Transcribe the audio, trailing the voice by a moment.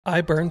I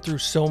burn through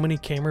so many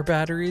camera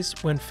batteries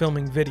when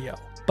filming video,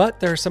 but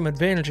there are some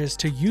advantages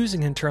to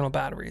using internal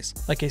batteries,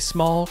 like a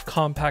small,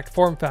 compact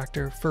form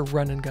factor for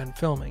run and gun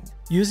filming.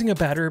 Using a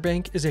battery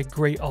bank is a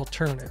great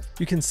alternative.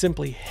 You can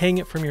simply hang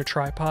it from your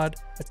tripod,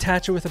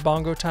 attach it with a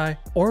bongo tie,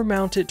 or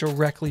mount it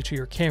directly to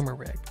your camera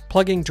rig.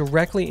 Plugging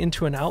directly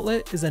into an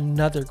outlet is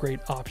another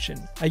great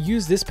option. I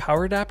use this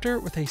power adapter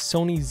with a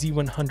Sony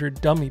Z100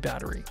 dummy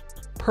battery,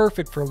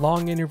 perfect for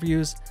long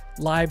interviews,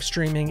 live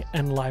streaming,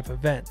 and live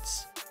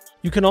events.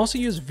 You can also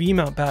use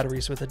V-mount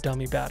batteries with a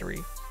dummy battery.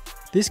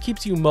 This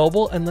keeps you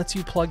mobile and lets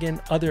you plug in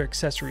other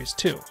accessories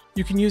too.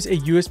 You can use a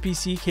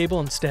USB-C cable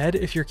instead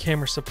if your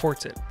camera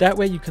supports it. That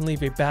way you can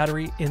leave a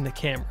battery in the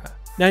camera.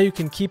 Now you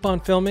can keep on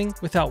filming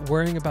without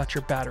worrying about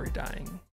your battery dying.